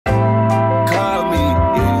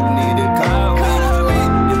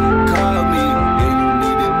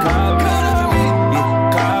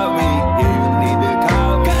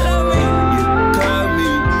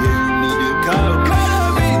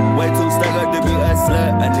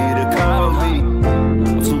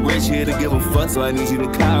fuck, so I need you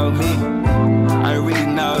to call me. I ain't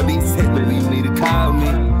reading all these texts, baby, you need to call me.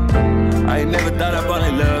 I ain't never thought I'd fall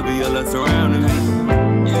in love, but your love surrounding me.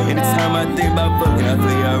 Anytime I think about fucking, I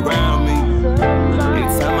feel you around me.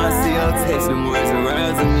 Anytime I see your text, them words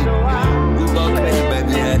surrounding me. We both crazy,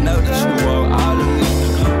 baby, I know that you want all of me.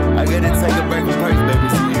 I gotta take a break from purse, baby,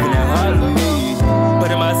 so you can have all of me.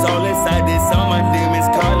 Putting my soul inside this song, my demons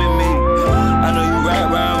calling me. I know you right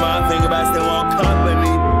round my finger, but I still want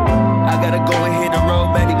company. I gotta go and hit the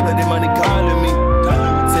road, baby, put the money calling me.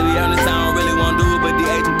 To be honest, I don't really want to do it, but the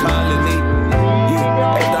agent calling me.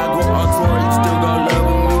 Yeah, after I go on tour, you still gon' love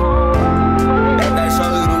on me. After I show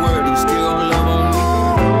you the world, you still gon' love on me.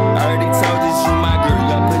 I already told you, you my girl, you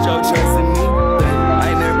gotta put your trust in me. But I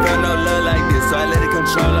ain't never felt no love like this, so I let it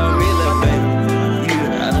control on me, little baby.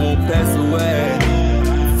 Yeah, I won't pass away.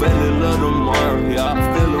 Fell in love tomorrow, yeah, I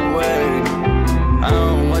feel away. I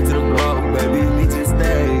don't want to the road, baby, we just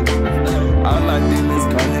stay. All my demons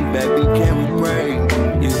calling, baby, can we pray?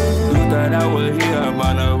 Yeah, you thought I was here, I'm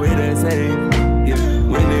on the way to say. Yeah,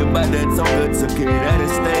 when they bought that tongue, took it out of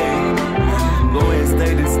state. Go and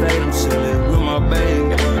stay to state, I'm chillin' with my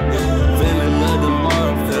babe. Feeling love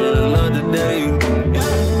tomorrow, feeling love today.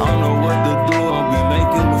 I don't know what to do, I'll be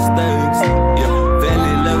making mistakes. Yeah, fell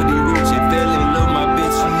in love with the rich, and fell in love with my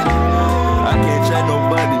bitch. I can't trust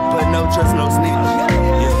nobody, put no trust, no snitch.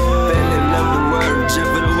 Yeah, fell in love with the world, just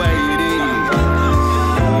for the way it is.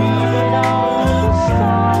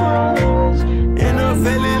 And I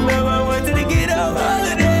fell in love, I wanted to get up all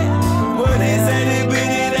of that. Boy, they say they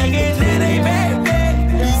bring it, I guess that ain't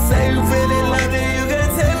bad. You say you fell in love, then you gotta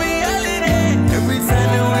tell me all of that. Every time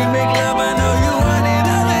that we make love, I know you wanted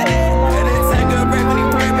all of that. Gotta take a break when you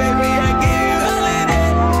pray, baby, I give you all of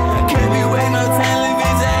that. I can't be waiting no time,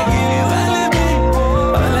 bitch, I give you all of me.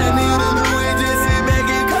 All I need to do is just sit back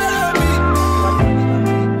and call on me.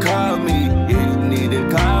 Call me, yeah, you need to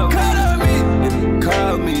call. Call on me,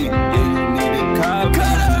 call me, yeah, you need to call.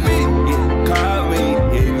 Call on me, yeah, call me,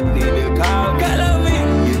 yeah, you need to call. Call on me,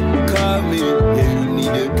 yeah, call me, yeah, you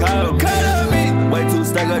need to call. Call on me. Way too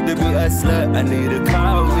stuck up to be a slut, I need to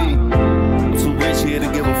call me. I'm too rich here to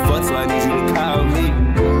give a fuck, so I need you to call me.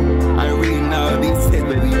 I ain't reading all these texts,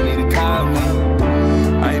 baby, you need to call me.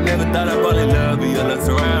 I ain't never thought I'd fall in love, but your love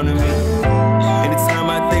surrounding me.